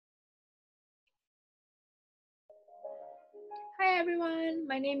Hi everyone,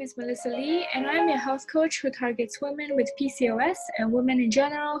 my name is Melissa Lee and I'm a health coach who targets women with PCOS and women in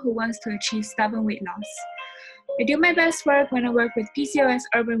general who wants to achieve stubborn weight loss. I do my best work when I work with PCOS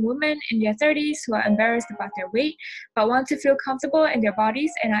urban women in their 30s who are embarrassed about their weight but want to feel comfortable in their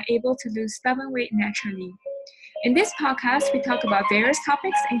bodies and are able to lose stubborn weight naturally. In this podcast, we talk about various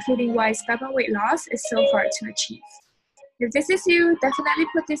topics including why stubborn weight loss is so hard to achieve. If this is you, definitely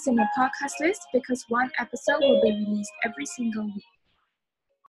put this in your podcast list because one episode will be released every single week.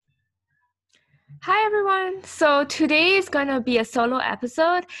 Hi everyone! So today is going to be a solo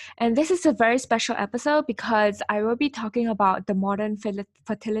episode, and this is a very special episode because I will be talking about the modern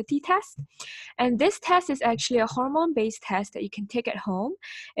fertility test. And this test is actually a hormone-based test that you can take at home.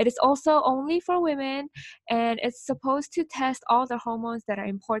 It is also only for women, and it's supposed to test all the hormones that are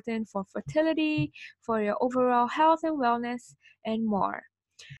important for fertility, for your overall health and wellness, and more.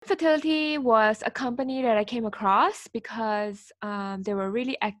 Fertility was a company that I came across because they were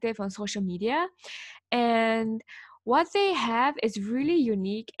really active on social media, and what they have is really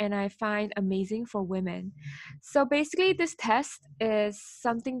unique and I find amazing for women. So basically, this test is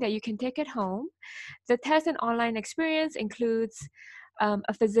something that you can take at home. The test and online experience includes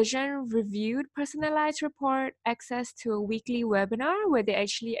a physician reviewed personalized report, access to a weekly webinar where they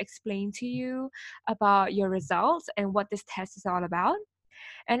actually explain to you about your results and what this test is all about.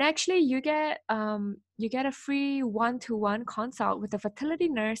 And actually, you get a free one-to-one consult with a fertility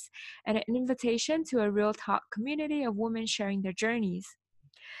nurse and an invitation to a real talk community of women sharing their journeys.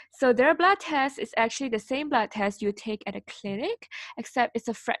 So their blood test is actually the same blood test you take at a clinic, except it's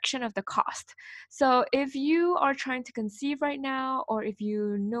a fraction of the cost. So if you are trying to conceive right now, or if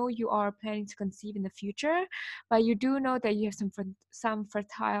you know you are planning to conceive in the future, but you do know that you have some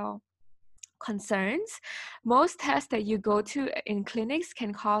fertile concerns, most tests that you go to in clinics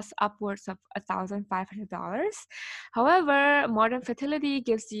can cost upwards of $1,500. However, Modern Fertility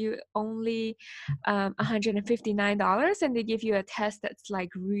gives you only $159, and they give you a test that's like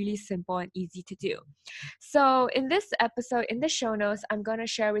really simple and easy to do. So in this episode, in the show notes, I'm going to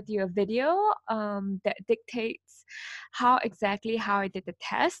share with you a video that dictates how I did the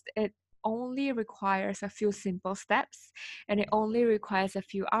test. It only requires a few simple steps, and it only requires a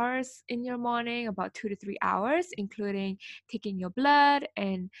few hours in your morning, about 2 to 3 hours, including taking your blood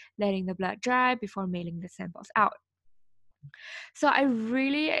and letting the blood dry before mailing the samples out. So I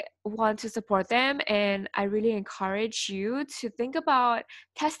really want to support them, and I really encourage you to think about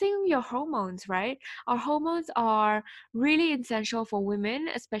testing your hormones, right? Our hormones are really essential for women,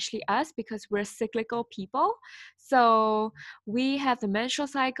 especially us, because we're cyclical people. So we have the menstrual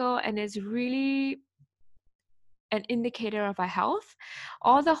cycle, and it's really an indicator of our health.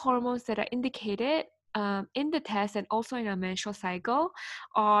 All the hormones that are indicated in the test and also in our menstrual cycle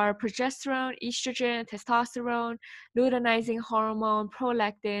are progesterone, estrogen, testosterone, luteinizing hormone,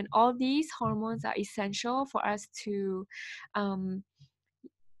 prolactin. All these hormones are essential for us to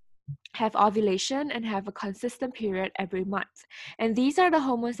have ovulation and have a consistent period every month. And these are the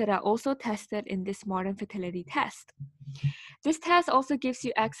hormones that are also tested in this modern fertility test. This test also gives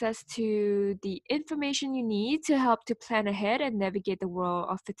you access to the information you need to help to plan ahead and navigate the world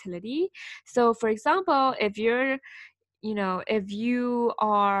of fertility. So for example, if if you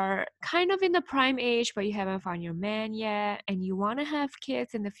are kind of in the prime age but you haven't found your man yet and you want to have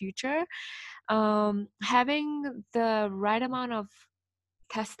kids in the future, having the right amount of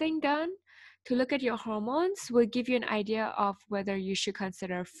testing done to look at your hormones will give you an idea of whether you should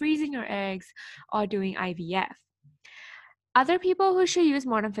consider freezing your eggs or doing IVF. Other people who should use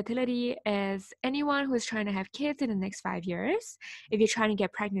modern fertility is anyone who's trying to have kids in the next 5 years. If you're trying to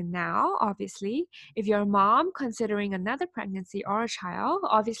get pregnant now, obviously. If you're a mom considering another pregnancy or a child,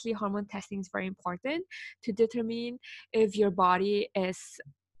 obviously hormone testing is very important to determine if your body is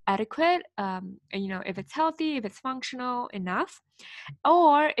adequate, if it's healthy, if it's functional enough.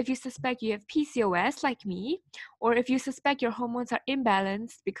 Or if you suspect you have PCOS like me, or if you suspect your hormones are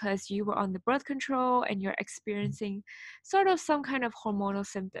imbalanced because you were on the birth control and you're experiencing sort of some kind of hormonal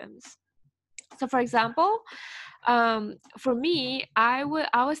symptoms. So for example, for me, I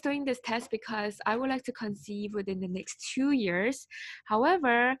was doing this test because I would like to conceive within the next 2 years.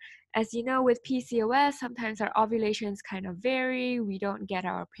 However, as you know, with PCOS, sometimes our ovulations kind of vary. We don't get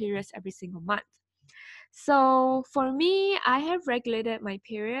our periods every single month. So for me, I have regulated my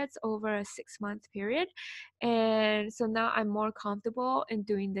periods over a 6-month period. And so now I'm more comfortable in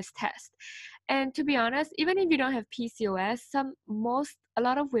doing this test. And to be honest, even if you don't have PCOS, a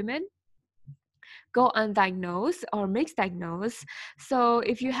lot of women go undiagnosed or misdiagnosed. So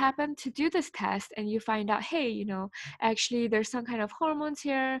if you happen to do this test and you find out, hey, actually there's some kind of hormones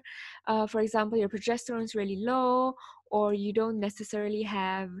here, for example, your progesterone is really low, or you don't necessarily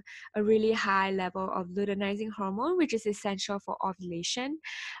have a really high level of luteinizing hormone, which is essential for ovulation,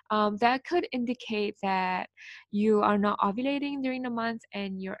 that could indicate that you are not ovulating during the month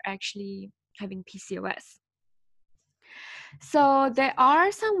and you're actually having PCOS. So there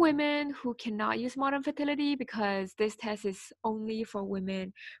are some women who cannot use modern fertility because this test is only for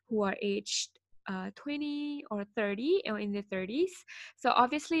women who are aged 20 or 30 or in their 30s. So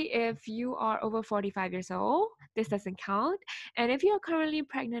obviously, if you are over 45 years old, this doesn't count. And if you're currently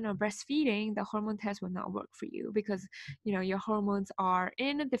pregnant or breastfeeding, the hormone test will not work for you because your hormones are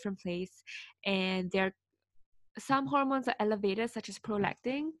in a different place, and some hormones are elevated, such as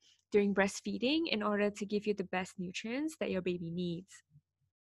prolactin, during breastfeeding in order to give you the best nutrients that your baby needs.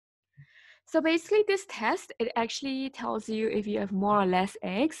 So basically, this test, it actually tells you if you have more or less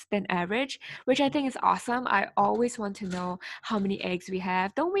eggs than average, which I think is awesome. I always want to know how many eggs we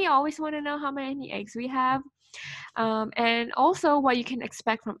have. Don't we always want to know how many eggs we have? And also what you can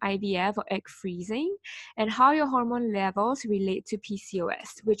expect from IVF or egg freezing, and how your hormone levels relate to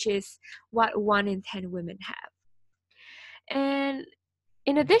PCOS, which is what 1 in 10 women have. And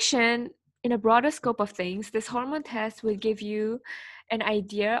in addition, in a broader scope of things, this hormone test will give you an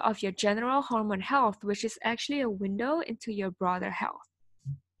idea of your general hormone health, which is actually a window into your broader health.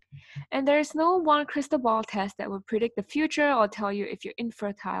 And there is no one crystal ball test that will predict the future or tell you if you're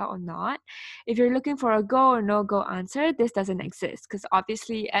infertile or not. If you're looking for a go or no go answer, this doesn't exist, because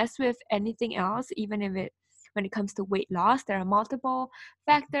obviously, as with anything else, even if when it comes to weight loss, there are multiple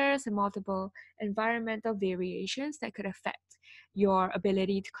factors and multiple environmental variations that could affect your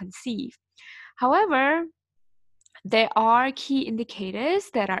ability to conceive. However, there are key indicators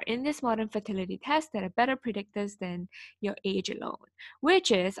that are in this modern fertility test that are better predictors than your age alone,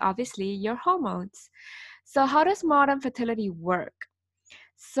 which is obviously your hormones. So how does modern fertility work?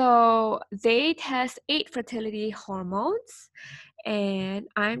 So they test 8 fertility hormones, and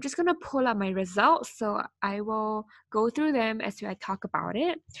I'm just going to pull up my results, so I will go through them as I talk about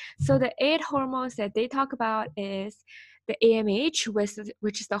it. So the 8 hormones that they talk about is the AMH,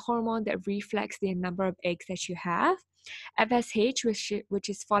 which is the hormone that reflects the number of eggs that you have, FSH, which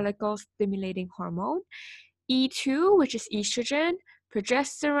is follicle stimulating hormone, E2, which is estrogen,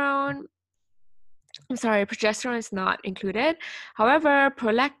 progesterone. Progesterone is not included. However,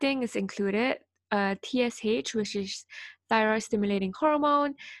 prolactin is included, TSH, which is thyroid stimulating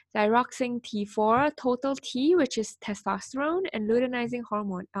hormone, thyroxine T4, total T, which is testosterone, and luteinizing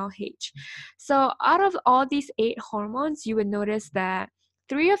hormone, LH. So out of all these 8 hormones, you would notice that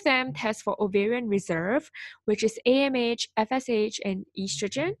 3 of them test for ovarian reserve, which is AMH, FSH, and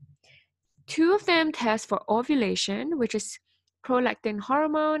estrogen. 2 of them test for ovulation, which is prolactin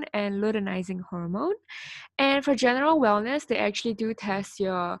hormone and luteinizing hormone. And for general wellness, they actually do test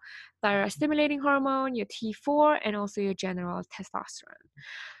your thyroid stimulating hormone, your T4, and also your general testosterone.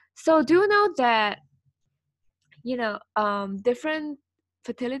 So do know that, different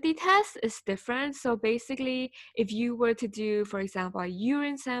fertility tests is different. So basically, if you were to do, for example, a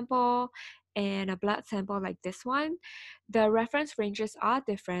urine sample and a blood sample like this one, the reference ranges are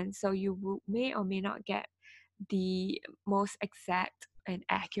different. So you may or may not get the most exact and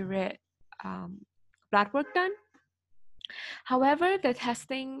accurate blood work done. However, the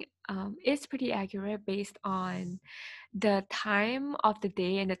testing is pretty accurate based on the time of the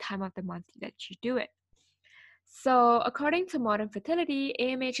day and the time of the month that you do it. So according to Modern Fertility,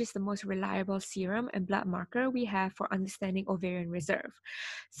 AMH is the most reliable serum and blood marker we have for understanding ovarian reserve.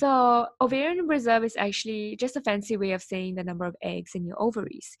 So ovarian reserve is actually just a fancy way of saying the number of eggs in your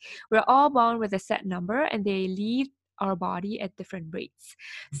ovaries. We're all born with a set number, and they leave our body at different rates.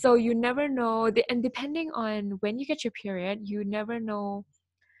 So you never know, and depending on when you get your period, you never know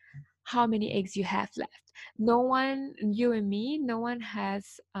how many eggs you have left. No one, you and me, no one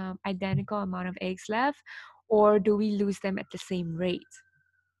has identical amount of eggs left, or do we lose them at the same rate?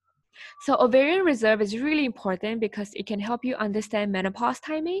 So ovarian reserve is really important because it can help you understand menopause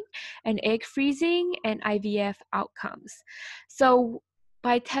timing and egg freezing and IVF outcomes. So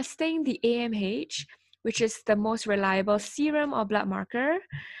by testing the AMH, which is the most reliable serum or blood marker,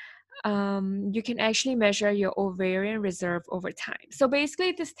 you can actually measure your ovarian reserve over time. So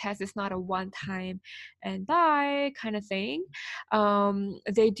basically, this test is not a one-time and bye kind of thing.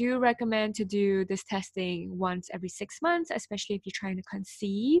 They do recommend to do this testing once every 6 months, especially if you're trying to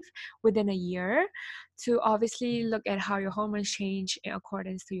conceive within a year, to obviously look at how your hormones change in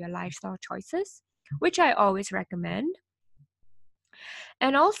accordance to your lifestyle choices, which I always recommend.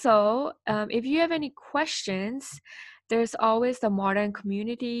 And also, if you have any questions, there's always the Modern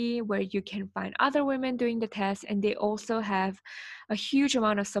community where you can find other women doing the test, and they also have a huge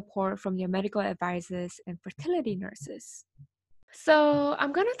amount of support from your medical advisors and fertility nurses. So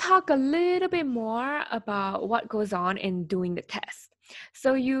I'm going to talk a little bit more about what goes on in doing the test.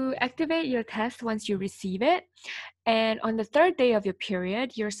 So you activate your test once you receive it, and on the third day of your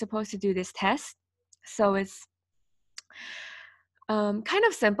period, you're supposed to do this test. So it's kind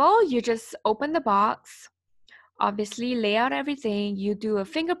of simple. You just open the box, obviously lay out everything. You do a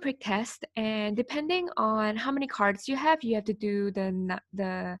finger prick test, and depending on how many cards you have to do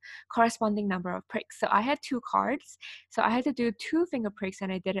the corresponding number of pricks. So I had 2 cards, so I had to do 2 finger pricks,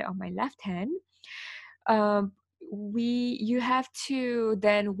 and I did it on my left hand. You have to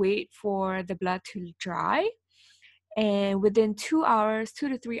then wait for the blood to dry. And within 2 hours, 2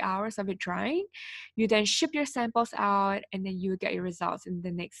 to 3 hours of it drying, you then ship your samples out, and then you get your results in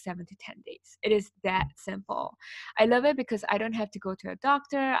the next 7 to 10 days. It is that simple. I love it because I don't have to go to a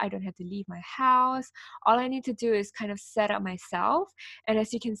doctor. I don't have to leave my house. All I need to do is kind of set up myself. And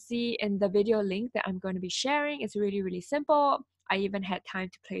as you can see in the video link that I'm going to be sharing, it's really, really simple. I even had time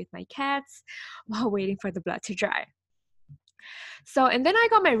to play with my cats while waiting for the blood to dry. So, and then I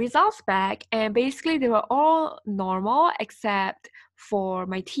got my results back, and basically they were all normal except for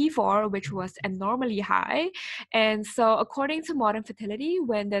my T4, which was abnormally high. And so, according to Modern Fertility,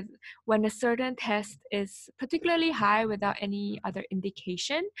 when a certain test is particularly high without any other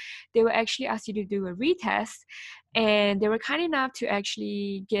indication, they will actually ask you to do a retest. And they were kind enough to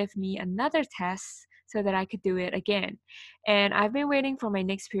actually give me another test so that I could do it again. And I've been waiting for my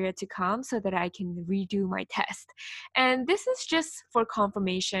next period to come so that I can redo my test. And this is just for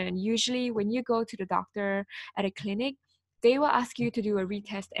confirmation. Usually when you go to the doctor at a clinic, they will ask you to do a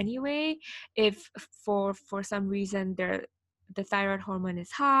retest anyway if for some reason the thyroid hormone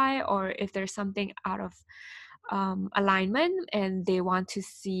is high, or if there's something out of alignment and they want to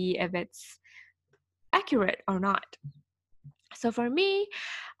see if it's accurate or not. So for me,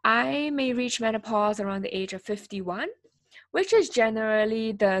 I may reach menopause around the age of 51, which is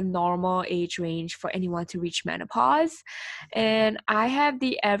generally the normal age range for anyone to reach menopause. And I have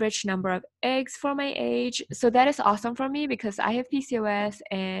the average number of eggs for my age. So that is awesome for me because I have PCOS,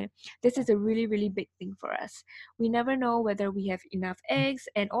 and this is a really, really big thing for us. We never know whether we have enough eggs,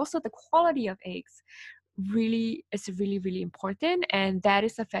 and also the quality of eggs really is really, really important, and that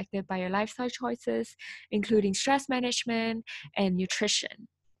is affected by your lifestyle choices, including stress management and nutrition.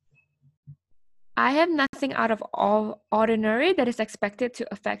 I have nothing out of all ordinary that is expected to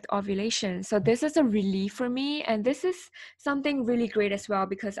affect ovulation. So this is a relief for me, and this is something really great as well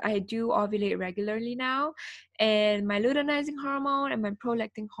because I do ovulate regularly now, and my luteinizing hormone and my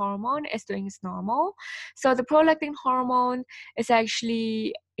prolactin hormone is doing its normal. So the prolactin hormone is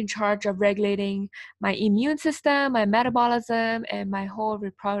actually in charge of regulating my immune system, my metabolism, and my whole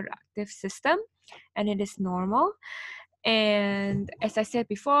reproductive system, and it is normal. And as I said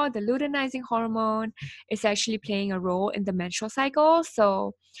before, the luteinizing hormone is actually playing a role in the menstrual cycle.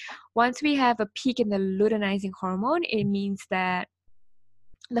 So once we have a peak in the luteinizing hormone, it means that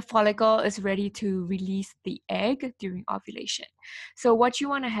the follicle is ready to release the egg during ovulation. So what you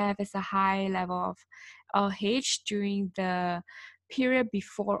want to have is a high level of LH during the period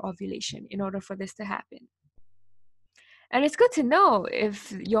before ovulation in order for this to happen. And it's good to know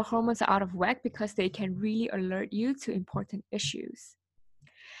if your hormones are out of whack because they can really alert you to important issues.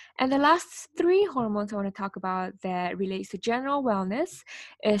 And the last 3 hormones I want to talk about that relates to general wellness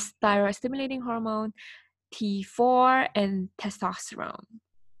is thyroid stimulating hormone, T4, and testosterone.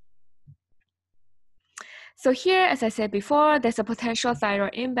 So here, as I said before, there's a potential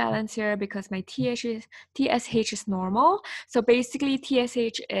thyroid imbalance here because my TSH is normal. So basically,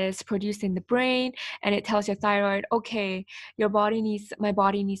 TSH is produced in the brain, and it tells your thyroid, okay, my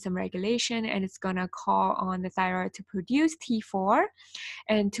body needs some regulation, and it's gonna call on the thyroid to produce T4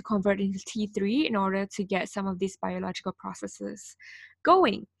 and to convert into T3 in order to get some of these biological processes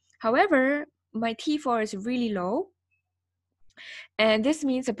going. However, my T4 is really low, and this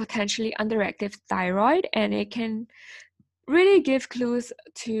means a potentially underactive thyroid, and it can really give clues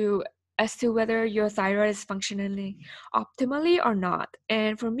as to whether your thyroid is functioning optimally or not.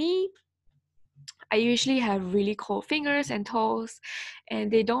 And for me, I usually have really cold fingers and toes,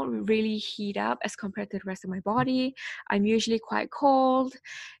 and they don't really heat up as compared to the rest of my body. I'm usually quite cold,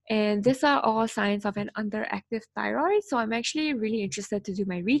 and these are all signs of an underactive thyroid. So I'm actually really interested to do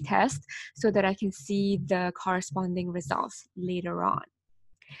my retest so that I can see the corresponding results later on.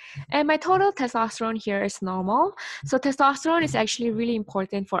 And my total testosterone here is normal. So testosterone is actually really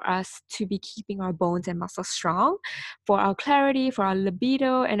important for us to be keeping our bones and muscles strong, for our clarity, for our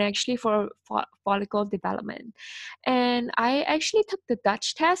libido, and actually for follicle development. And I actually took the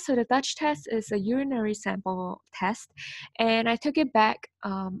Dutch test. So the Dutch test is a urinary sample test, and I took it back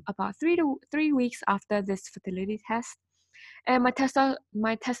about 3 weeks after this fertility test. And my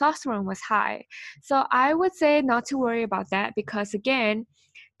testosterone was high. So I would say not to worry about that, because again,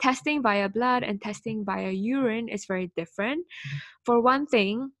 testing via blood and testing via urine is very different. For one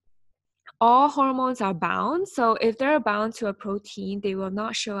thing, all hormones are bound. So if they're bound to a protein, they will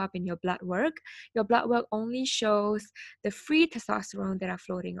not show up in your blood work. Your blood work only shows the free testosterone that are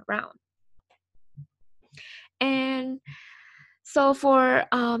floating around. And so for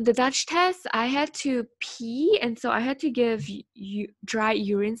the Dutch test, I had to pee, and so I had to give dry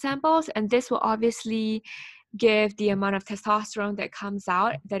urine samples, and this will obviously give the amount of testosterone that comes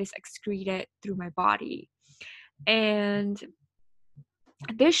out that is excreted through my body. And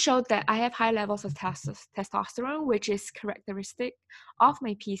this showed that I have high levels of testosterone, which is characteristic of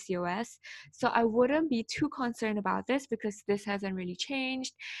my PCOS. So I wouldn't be too concerned about this, because this hasn't really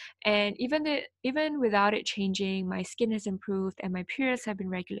changed. And even without it changing, my skin has improved and my periods have been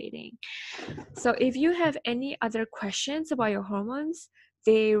regulating. So if you have any other questions about your hormones,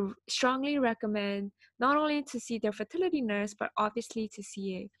 they strongly recommend not only to see their fertility nurse, but obviously to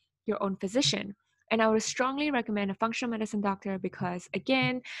see your own physician. And I would strongly recommend a functional medicine doctor, because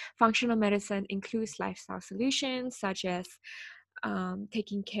again, functional medicine includes lifestyle solutions such as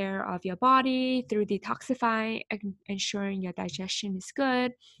taking care of your body through detoxifying, ensuring your digestion is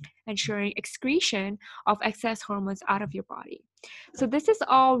good, ensuring excretion of excess hormones out of your body. So this is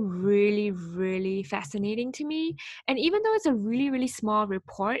all really, really fascinating to me. And even though it's a really, really small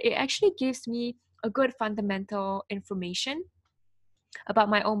report, it actually gives me a good fundamental information about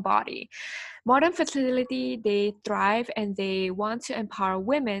my own body. Modern fertility, they thrive and they want to empower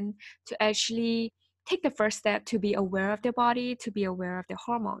women to actually take the first step to be aware of their body, to be aware of their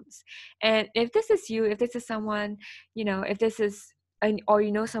hormones. And if this is you, if this is someone, if this is, or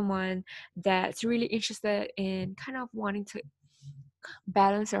you know someone that's really interested in kind of wanting to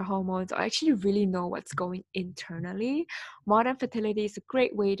balance their hormones or actually really know what's going internally, modern fertility is a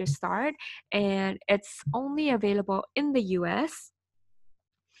great way to start, and it's only available in the US.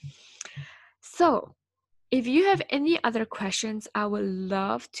 So if you have any other questions, I would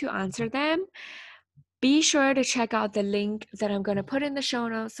love to answer them. Be sure to check out the link that I'm going to put in the show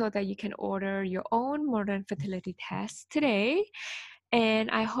notes so that you can order your own modern fertility test today.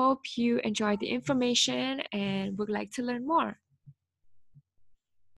 And I hope you enjoyed the information and would like to learn more.